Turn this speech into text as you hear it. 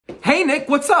Hey, Nick,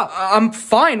 what's up? I'm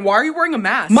fine. Why are you wearing a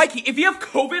mask? Mikey, if you have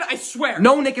COVID, I swear.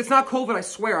 No, Nick, it's not COVID, I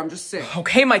swear. I'm just sick.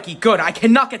 Okay, Mikey, good. I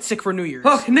cannot get sick for New Year's.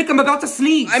 Oh, Nick, I'm about to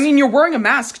sneeze. I mean, you're wearing a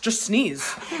mask. Just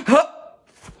sneeze.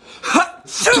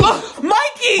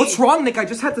 Mikey! What's wrong, Nick? I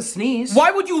just had to sneeze.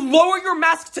 Why would you lower your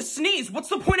mask to sneeze? What's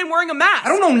the point in wearing a mask? I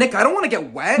don't know, Nick. I don't want to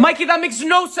get wet. Mikey, that makes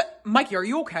no sense. Mikey, are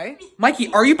you okay?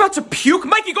 Mikey, are you about to puke?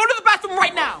 Mikey, go to the bathroom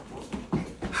right now!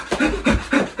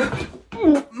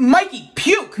 Mikey,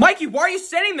 puke! Mikey, why are you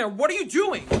standing there? What are you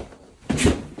doing?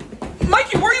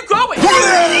 Mikey, where are you going?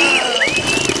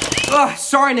 Ugh,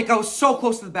 sorry, Nick. I was so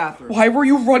close to the bathroom. Why were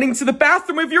you running to the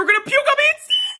bathroom if you were gonna puke on me instead?